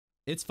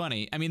it's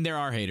funny. I mean, there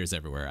are haters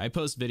everywhere. I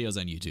post videos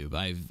on YouTube.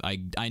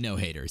 I know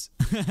haters.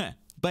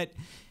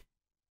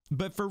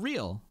 but for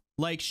real,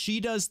 like, she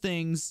does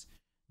things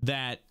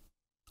that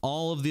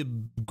all of the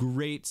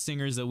great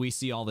singers that we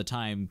see all the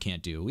time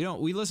can't do.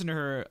 We listen to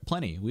her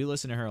plenty. We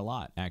listen to her a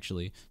lot,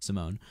 actually,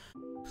 Simone.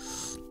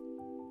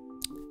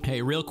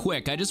 Hey, real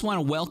quick, I just want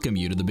to welcome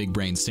you to the Big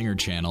Brain Singer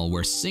channel,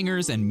 where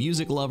singers and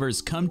music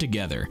lovers come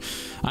together.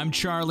 I'm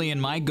Charlie,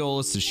 and my goal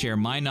is to share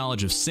my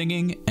knowledge of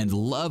singing and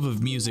love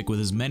of music with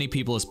as many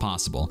people as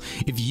possible.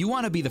 If you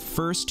want to be the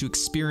first to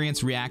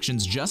experience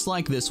reactions just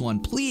like this one,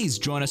 please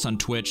join us on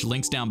Twitch,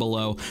 links down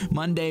below,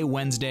 Monday,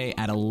 Wednesday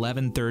at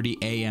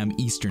 11:30 a.m.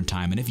 Eastern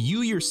Time. And if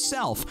you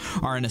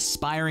yourself are an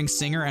aspiring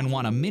singer and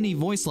want a mini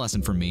voice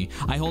lesson from me,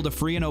 I hold a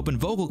free and open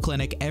vocal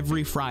clinic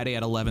every Friday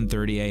at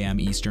 11:30 a.m.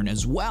 Eastern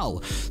as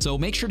well. So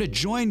make sure to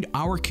join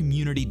our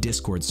community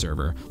Discord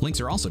server. Links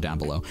are also down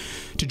below.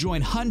 To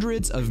join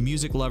hundreds of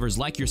music lovers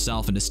like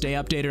yourself and to stay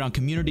updated on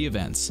community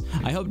events.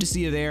 I hope to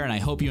see you there, and I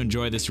hope you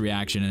enjoy this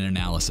reaction and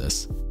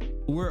analysis.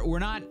 We're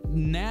not,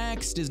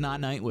 next is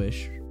not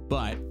Nightwish,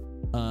 but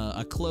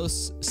a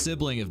close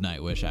sibling of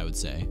Nightwish, I would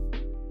say.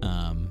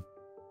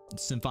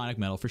 Symphonic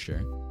metal for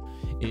sure.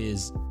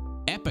 Is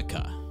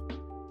Epica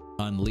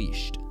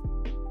Unleashed.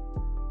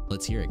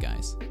 Let's hear it,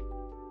 guys.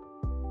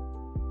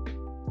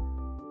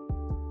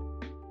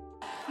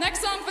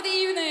 Next song for the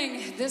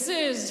evening. This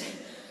is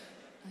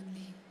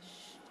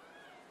Unleashed.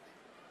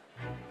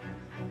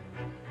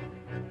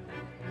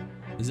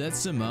 Is that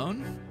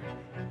Simone?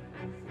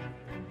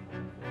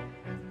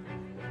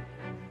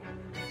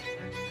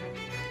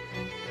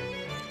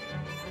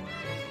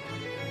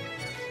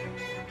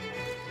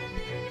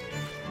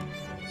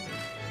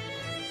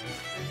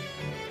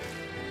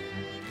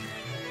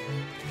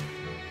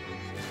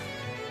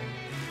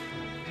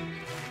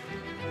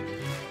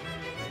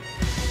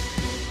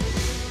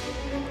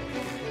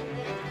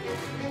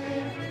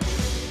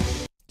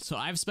 So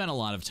I've spent a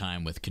lot of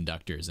time with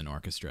conductors and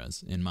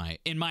orchestras in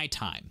my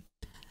time,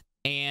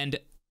 and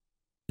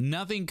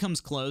nothing comes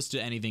close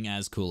to anything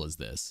as cool as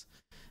this.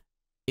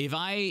 If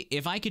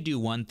I could do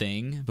one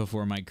thing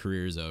before my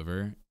career is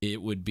over,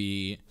 it would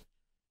be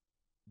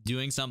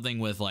doing something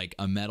with like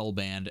a metal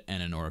band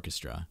and an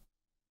orchestra,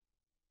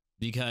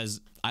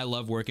 because I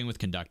love working with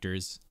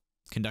conductors.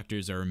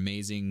 Conductors are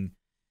amazing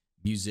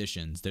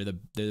musicians. They're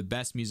the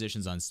best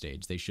musicians on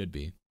stage. They should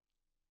be.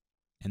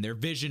 And their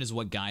vision is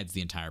what guides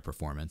the entire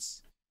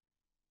performance.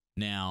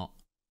 Now,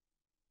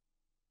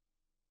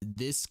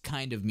 this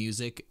kind of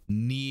music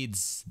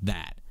needs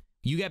that.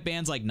 You get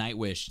bands like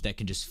Nightwish that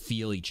can just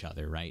feel each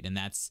other, right? And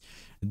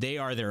they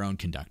are their own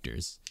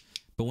conductors.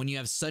 But when you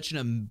have such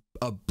a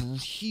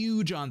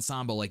huge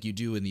ensemble like you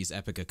do in these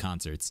Epica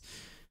concerts,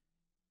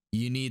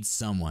 you need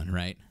someone,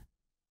 right?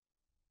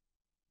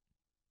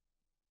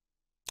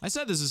 I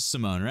said this is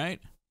Simone, right?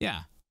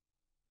 Yeah.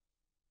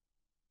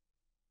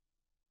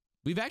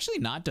 We've actually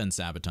not done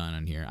Sabaton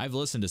on here. I've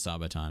listened to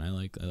Sabaton. I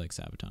like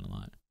Sabaton a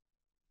lot.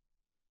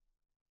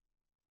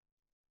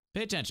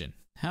 Pay attention.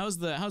 How's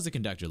the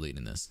conductor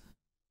leading this?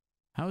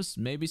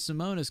 Maybe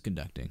Simone is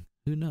conducting.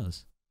 Who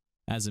knows?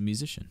 As a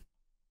musician.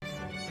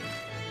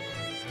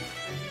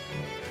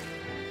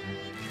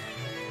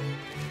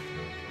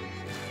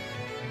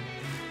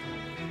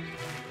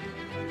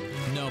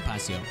 No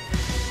passion.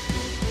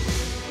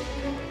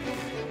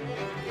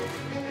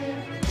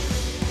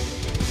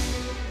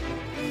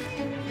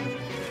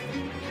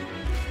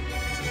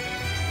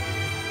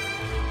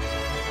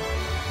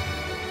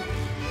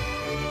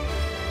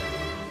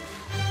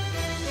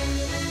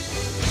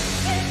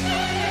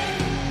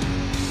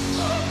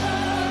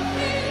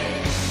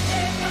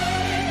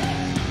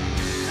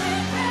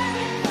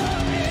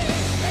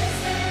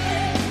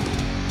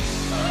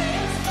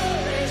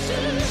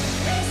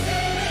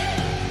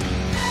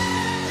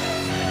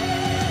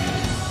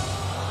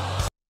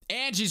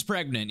 She's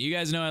pregnant. You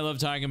guys know I love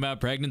talking about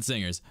pregnant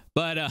singers.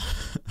 But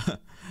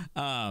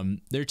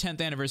their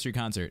 10th anniversary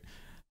concert.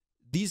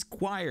 These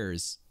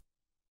choirs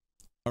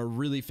are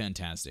really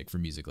fantastic for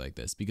music like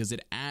this because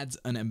it adds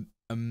an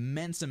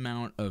immense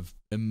amount of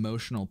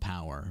emotional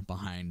power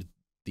behind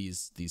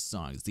these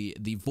songs.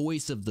 The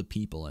voice of the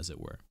people, as it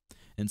were.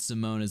 And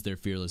Simone is their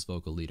fearless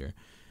vocal leader.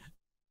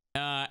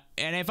 And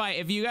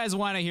if you guys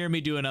want to hear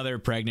me do another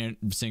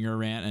pregnant singer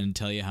rant and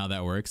tell you how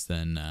that works,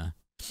 then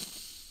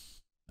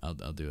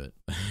I'll do it.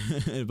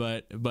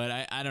 but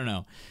I don't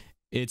know.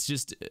 It's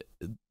just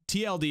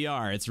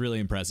TLDR. It's really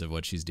impressive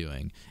what she's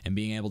doing, and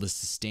being able to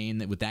sustain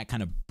that with that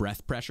kind of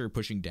breath pressure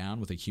pushing down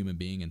with a human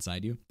being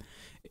inside you.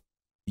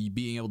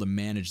 Being able to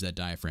manage that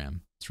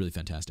diaphragm. It's really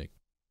fantastic.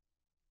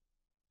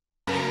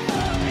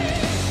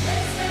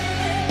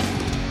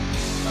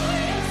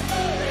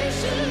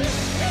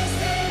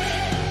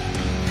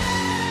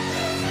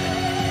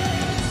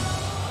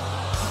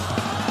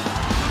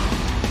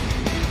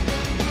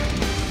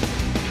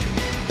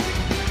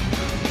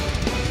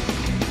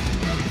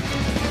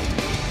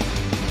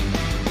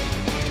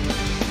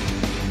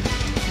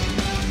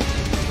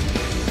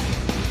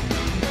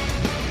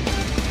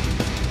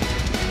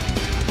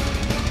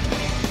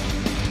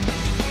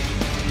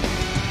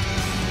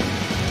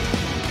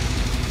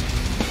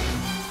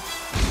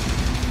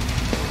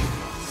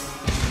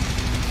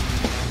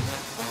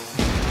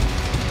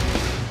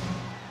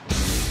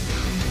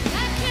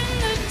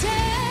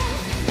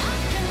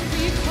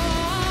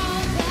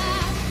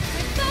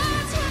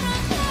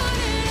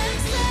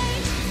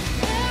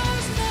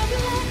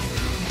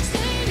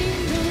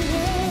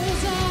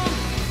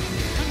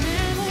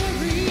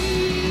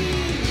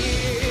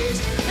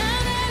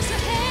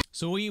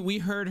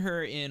 heard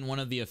her in one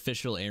of the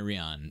official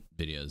Arion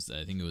videos.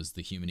 I think it was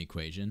the Human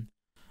Equation.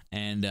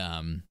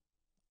 And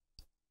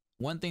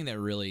one thing that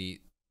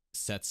really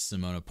sets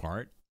Simone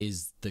apart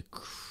is the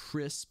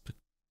crisp,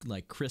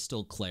 like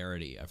crystal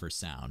clarity of her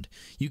sound.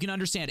 You can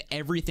understand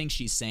everything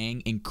she's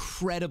saying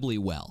incredibly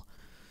well,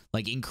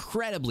 like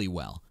incredibly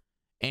well,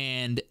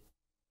 and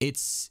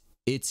it's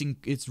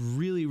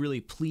really,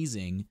 really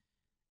pleasing.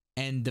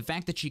 And the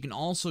fact that she can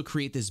also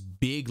create this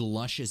big,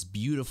 luscious,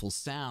 beautiful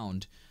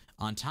sound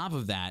on top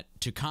of that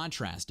to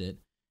contrast it,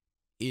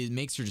 it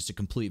makes her just a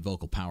complete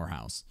vocal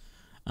powerhouse.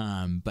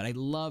 But I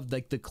love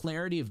like the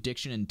clarity of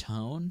diction and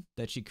tone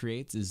that she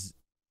creates is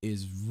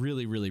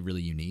really, really,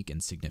 really unique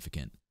and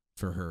significant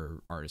for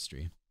her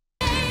artistry.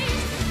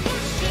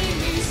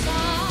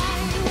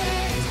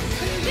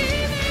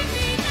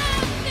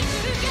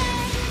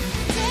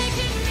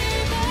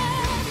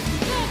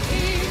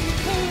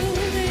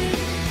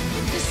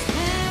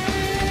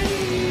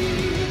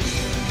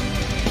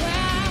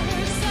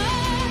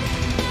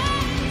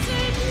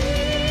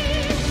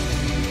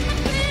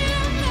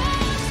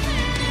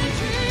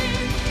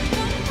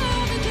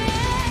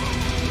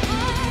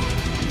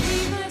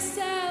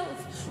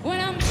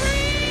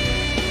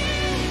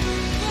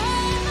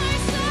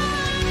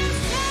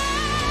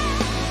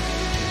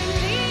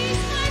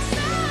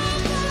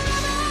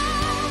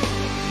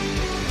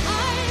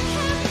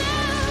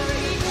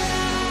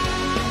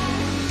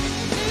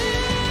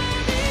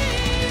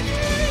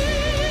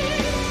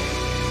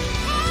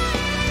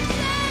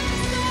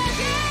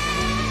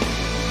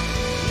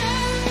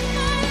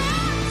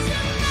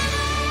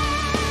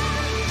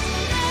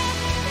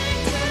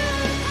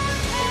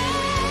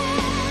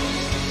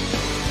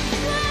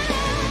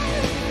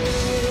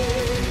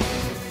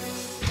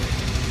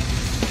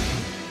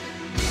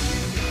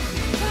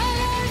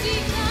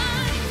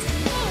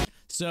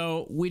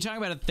 So we talk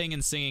about a thing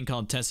in singing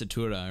called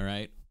tessitura,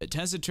 right?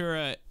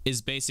 Tessitura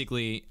is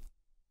basically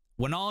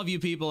when all of you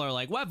people are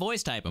like, what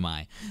voice type am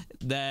I?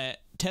 The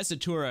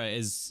tessitura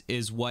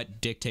is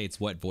what dictates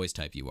what voice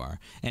type you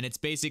are. And it's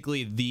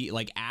basically the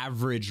like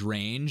average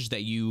range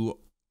that you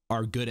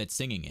are good at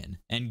singing in,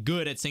 and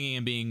good at singing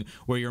and being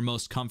where you're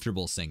most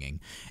comfortable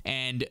singing.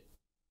 And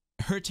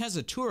her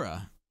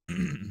tessitura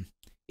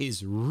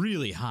is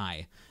really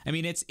high. I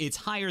mean, it's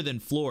higher than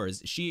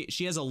Floor's.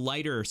 She has a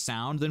lighter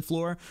sound than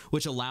Floor,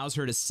 which allows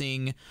her to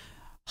sing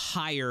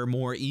higher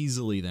more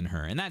easily than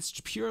her. And that's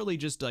purely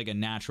just like a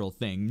natural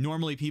thing.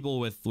 Normally people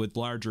with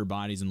larger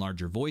bodies and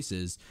larger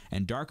voices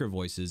and darker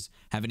voices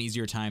have an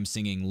easier time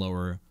singing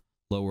lower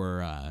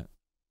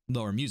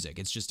music.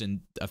 It's just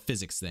a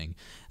physics thing.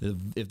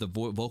 If the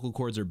vocal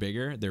cords are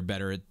bigger, they're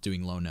better at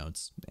doing low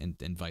notes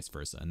and vice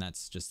versa. And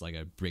that's just like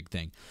a big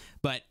thing.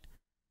 But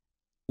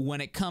when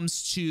it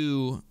comes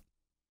to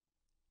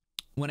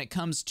the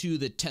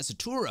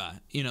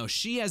tessitura, you know,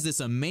 she has this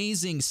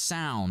amazing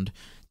sound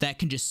that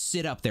can just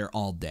sit up there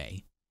all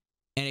day.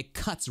 And it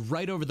cuts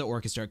right over the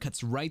orchestra. It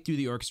cuts right through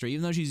the orchestra.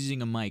 Even though she's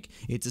using a mic,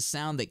 it's a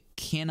sound that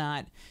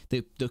cannot,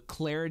 the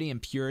clarity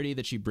and purity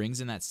that she brings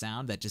in that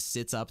sound that just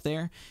sits up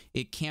there,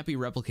 it can't be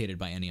replicated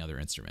by any other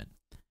instrument.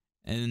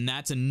 And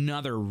that's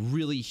another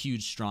really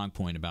huge strong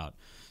point about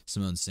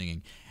Simone's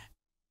singing.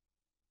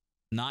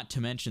 Not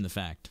to mention the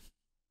fact,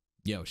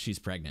 she's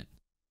pregnant.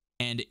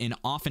 And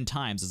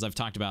oftentimes, as I've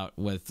talked about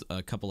with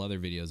a couple other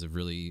videos of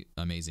really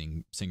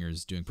amazing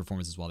singers doing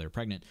performances while they're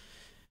pregnant,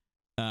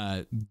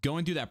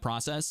 going through that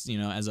process, you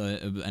know, as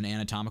an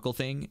anatomical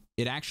thing,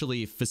 it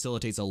actually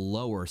facilitates a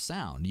lower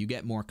sound. You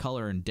get more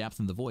color and depth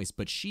in the voice,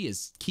 but she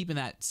is keeping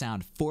that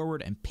sound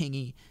forward and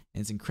pingy,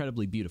 and it's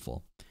incredibly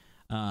beautiful.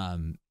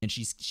 And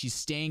she's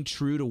staying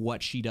true to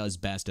what she does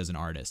best as an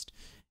artist,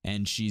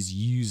 and she's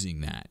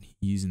using that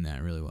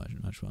really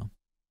much well.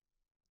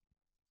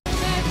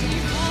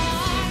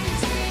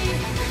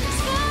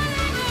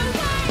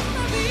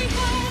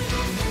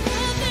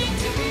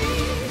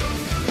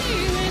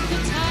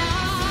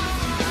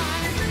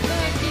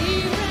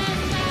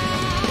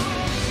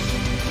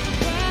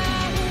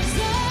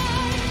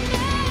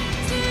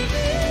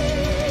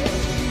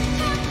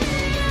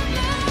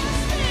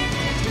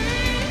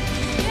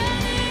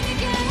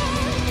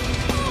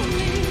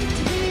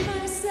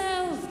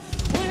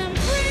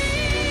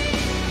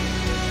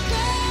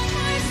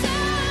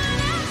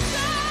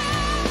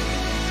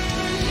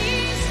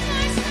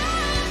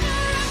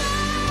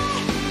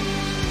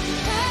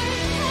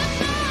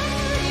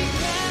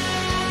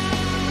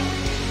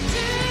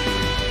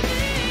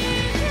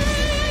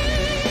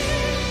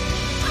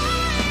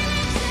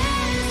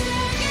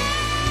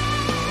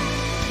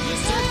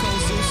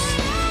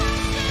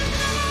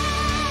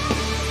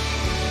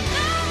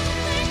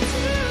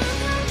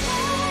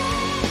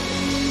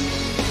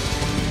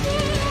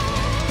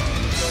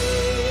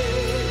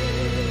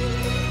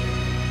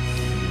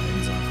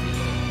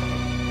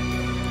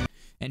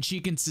 And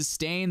she can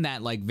sustain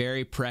that like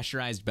very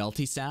pressurized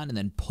belty sound and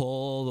then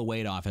pull the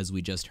weight off, as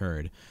we just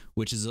heard,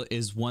 which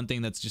is one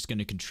thing that's just going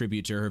to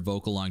contribute to her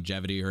vocal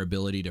longevity, her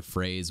ability to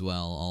phrase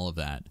well, all of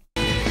that.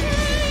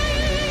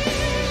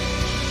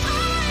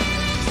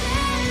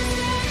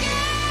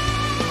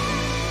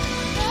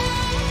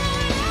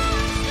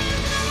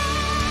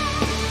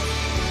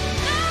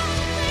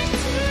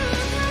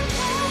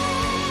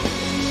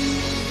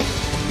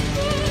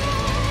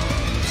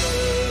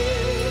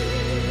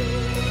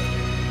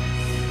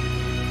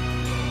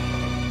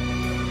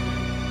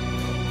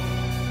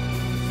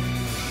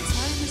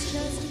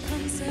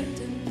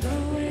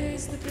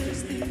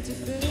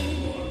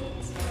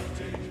 fades.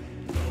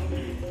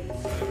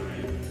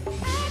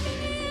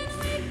 Agony and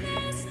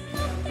weakness,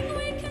 nothing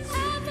we can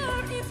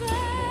ever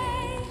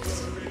evade.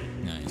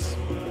 Nice.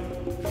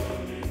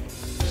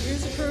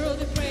 Here's a pearl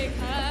that break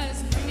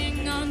eyes,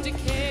 hanging on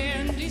decay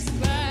and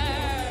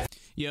despair.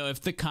 Yo,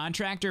 if the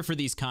contractor for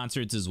these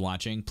concerts is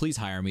watching, please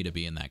hire me to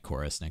be in that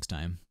chorus next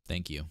time.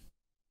 Thank you.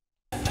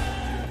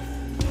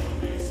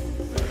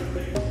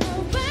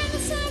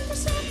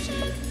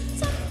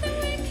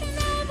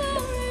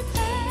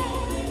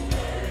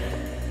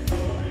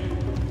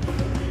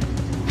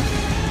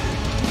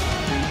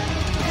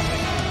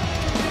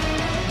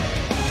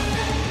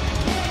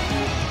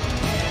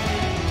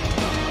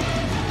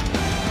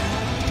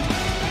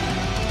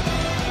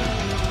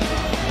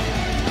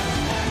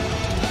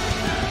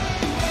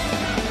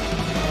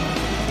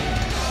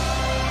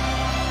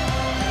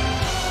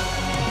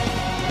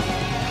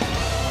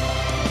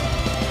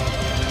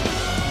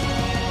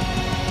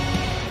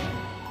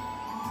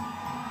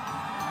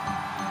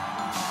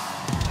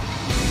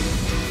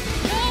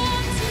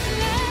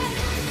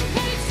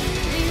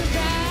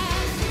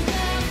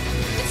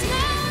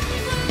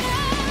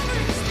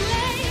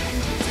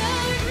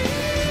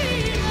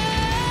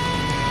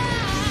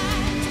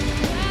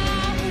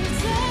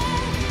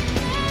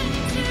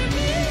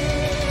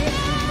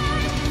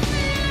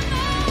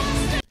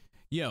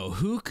 Yo,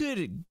 who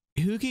could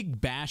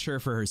bash her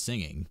for her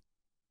singing?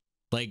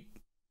 Like,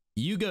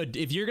 you go,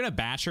 if you're gonna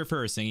bash her for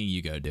her singing,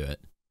 you go do it.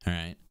 All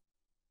right.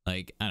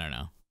 Like, I don't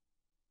know.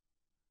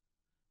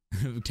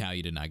 Tao,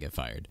 you did not get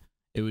fired.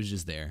 It was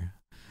just there.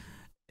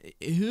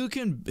 Who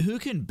can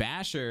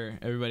bash her?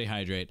 Everybody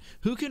hydrate.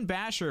 Who can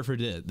bash her for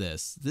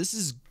this? This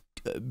is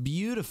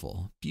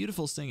beautiful,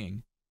 beautiful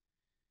singing.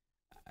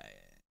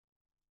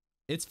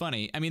 It's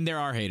funny. I mean, there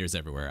are haters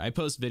everywhere. I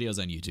post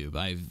videos on YouTube.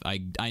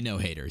 I know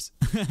haters.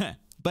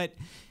 but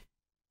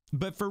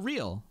for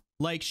real,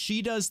 like,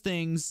 she does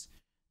things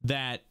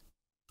that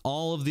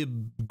all of the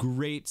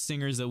great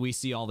singers that we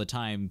see all the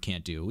time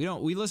can't do.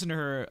 We listen to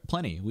her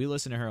plenty. We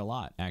listen to her a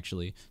lot,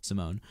 actually,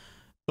 Simone.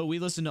 But we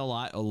listen to a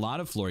lot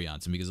of Floor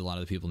Jansen because a lot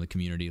of the people in the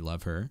community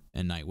love her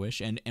and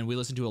Nightwish, and we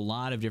listen to a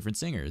lot of different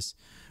singers.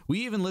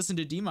 We even listened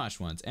to Dimash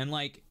once, and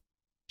like,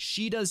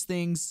 she does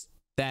things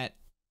that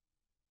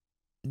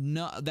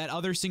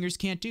other singers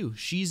can't do.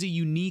 She's a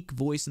unique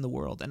voice in the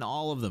world, and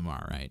all of them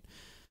are, right?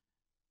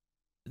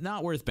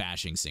 Not worth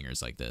bashing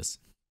singers like this,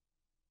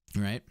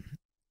 right?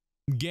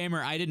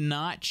 Gamer, I did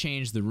not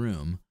change the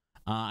room.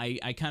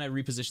 I kind of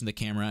repositioned the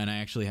camera, and I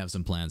actually have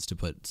some plans to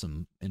put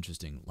some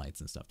interesting lights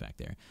and stuff back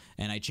there.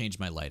 And I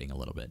changed my lighting a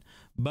little bit.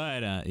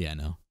 But, yeah,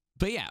 no.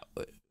 But, yeah,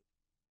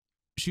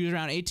 she was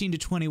around 18 to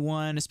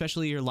 21,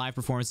 especially her live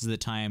performances at the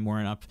time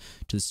weren't up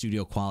to the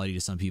studio quality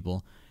to some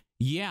people.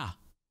 Yeah.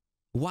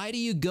 Why do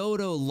you go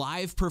to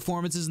live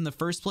performances in the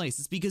first place?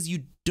 It's because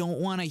you don't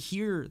want to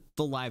hear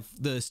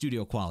the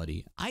studio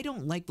quality. I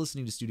don't like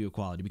listening to studio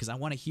quality because I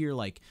want to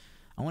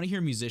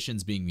hear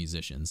musicians being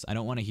musicians. I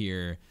don't want to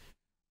hear,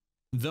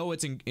 though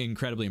it's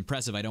incredibly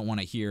impressive, I don't want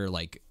to hear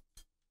like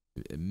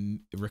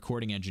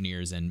recording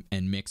engineers and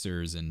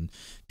mixers and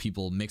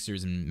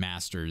mixers and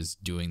masters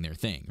doing their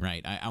thing,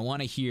 right? I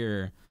want to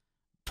hear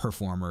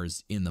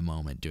performers in the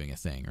moment doing a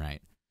thing,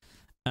 right?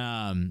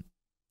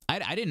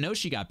 I didn't know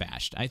she got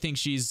bashed. I think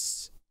she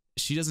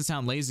doesn't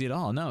sound lazy at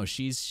all. No,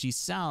 she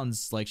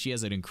sounds like she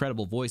has an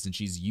incredible voice, and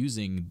she's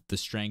using the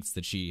strengths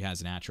that she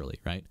has naturally,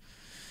 right?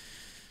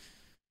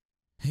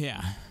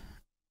 Yeah.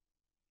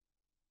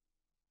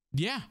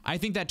 Yeah, I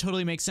think that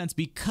totally makes sense,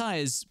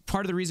 because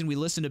part of the reason we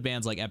listen to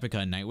bands like Epica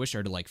and Nightwish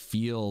are to like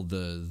feel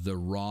the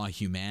raw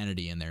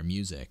humanity in their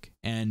music.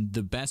 And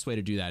the best way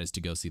to do that is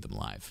to go see them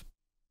live.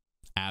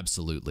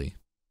 Absolutely.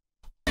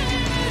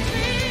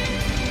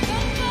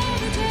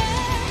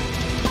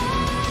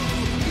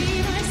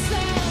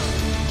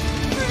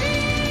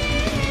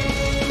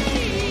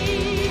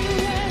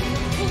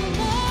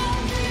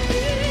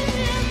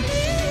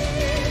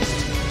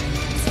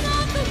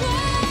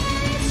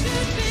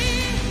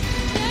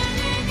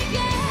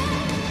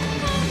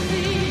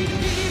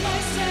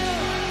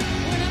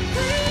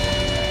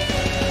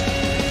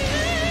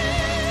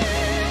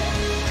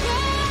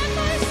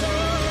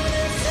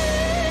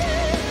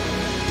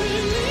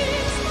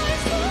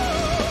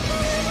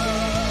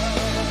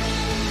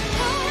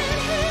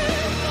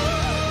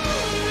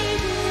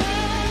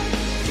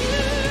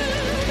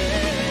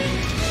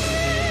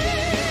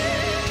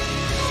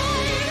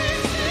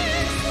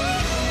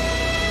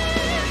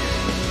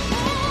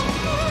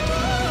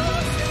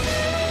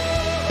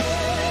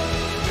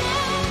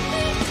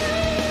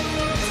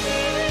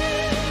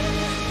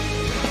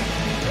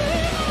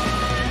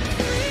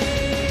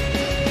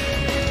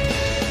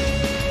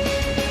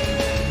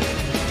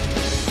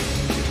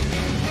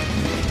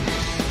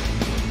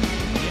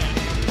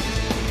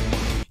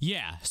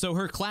 So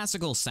her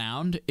classical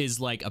sound is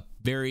like a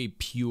very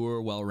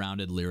pure,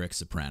 well-rounded lyric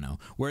soprano,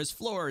 whereas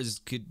Floor's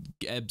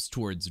ebbs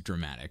towards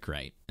dramatic,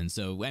 right? And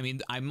so, I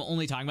mean, I'm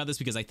only talking about this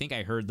because I think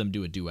I heard them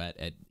do a duet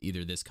at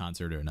either this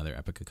concert or another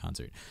Epica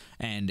concert,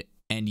 and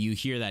And you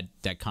hear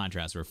that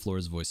contrast where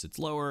Flora's voice sits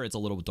lower, it's a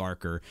little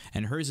darker,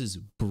 and hers is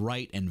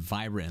bright and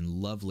vibrant and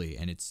lovely.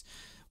 And it's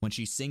when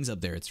she sings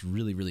up there, it's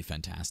really, really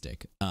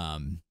fantastic.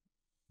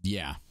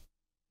 Yeah.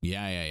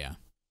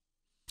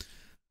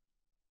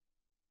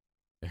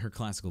 Her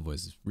classical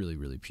voice is really,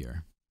 really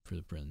pure for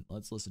the print.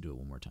 Let's listen to it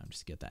one more time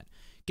just to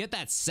get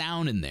that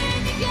sound in there.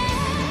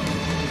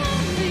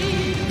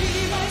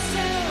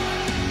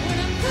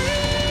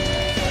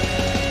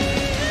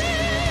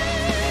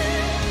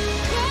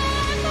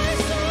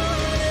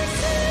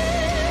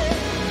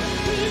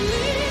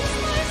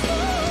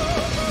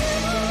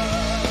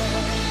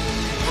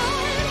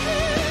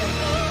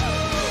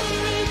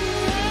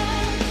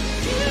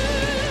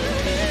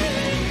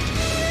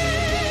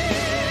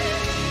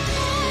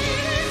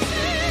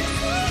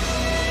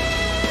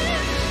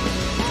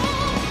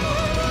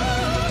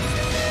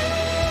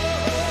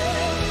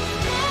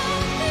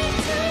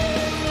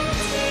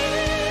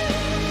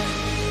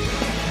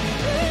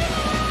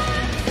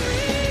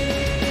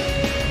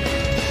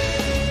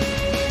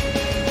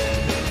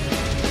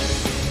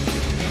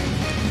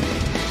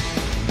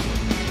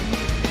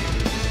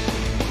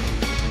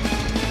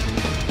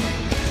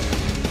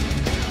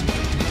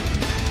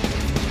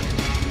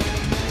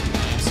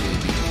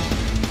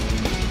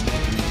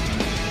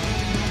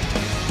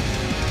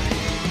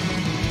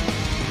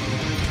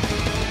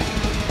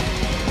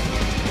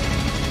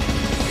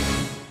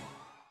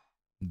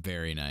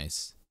 Very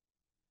nice.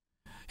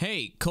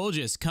 Hey,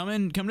 Colgis,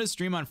 come to the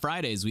stream on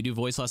Fridays. We do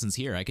voice lessons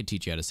here. I could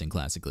teach you how to sing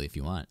classically if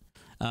you want.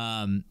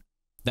 And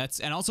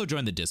also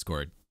join the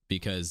Discord,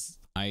 because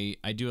I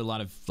do a lot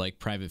of like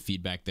private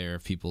feedback there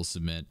if people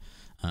submit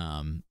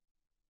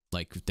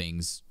like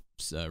things,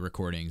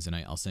 recordings, and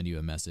I'll send you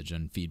a message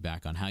and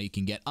feedback on how you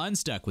can get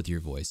unstuck with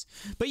your voice.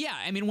 But yeah,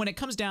 I mean, when it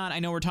comes down, I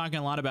know we're talking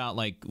a lot about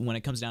like when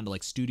it comes down to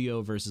like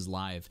studio versus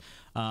live.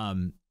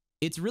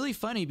 It's really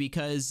funny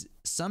because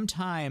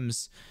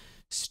sometimes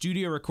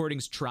studio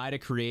recordings try to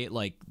create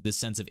like this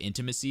sense of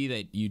intimacy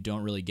that you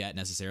don't really get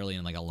necessarily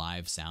in like a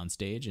live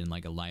soundstage and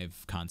like a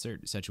live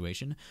concert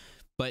situation.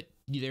 But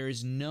there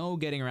is no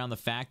getting around the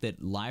fact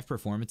that live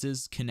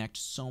performances connect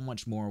so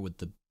much more with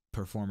the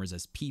performers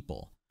as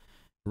people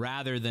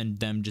rather than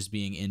them just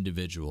being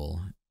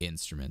individual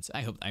instruments.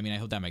 I hope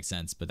that makes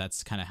sense, but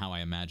that's kind of how I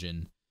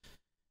imagine.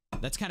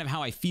 That's kind of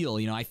how I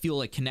feel. You know, I feel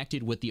like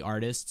connected with the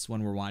artists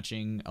when we're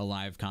watching a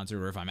live concert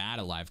or if I'm at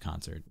a live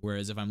concert.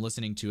 Whereas if I'm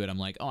listening to it, I'm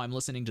like, oh, I'm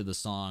listening to the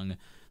song,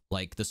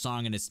 like the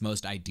song in its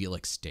most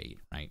idyllic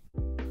state, right?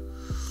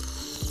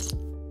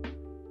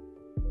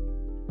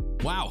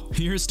 Wow,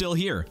 you're still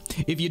here.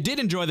 If you did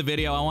enjoy the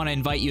video, I want to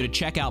invite you to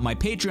check out my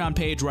Patreon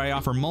page where I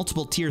offer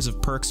multiple tiers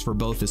of perks for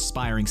both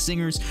aspiring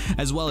singers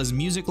as well as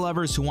music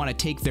lovers who want to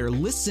take their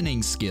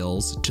listening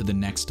skills to the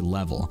next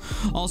level.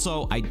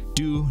 Also, I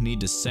do need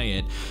to say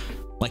it,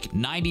 like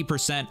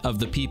 90% of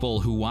the people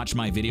who watch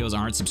my videos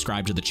aren't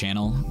subscribed to the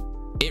channel.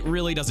 It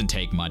really doesn't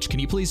take much. Can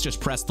you please just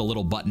press the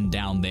little button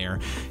down there?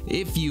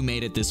 If you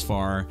made it this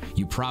far,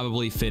 you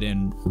probably fit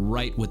in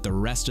right with the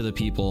rest of the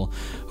people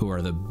who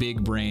are the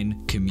Big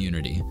Brain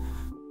community.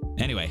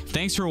 Anyway,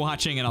 thanks for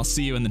watching, and I'll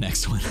see you in the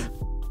next one.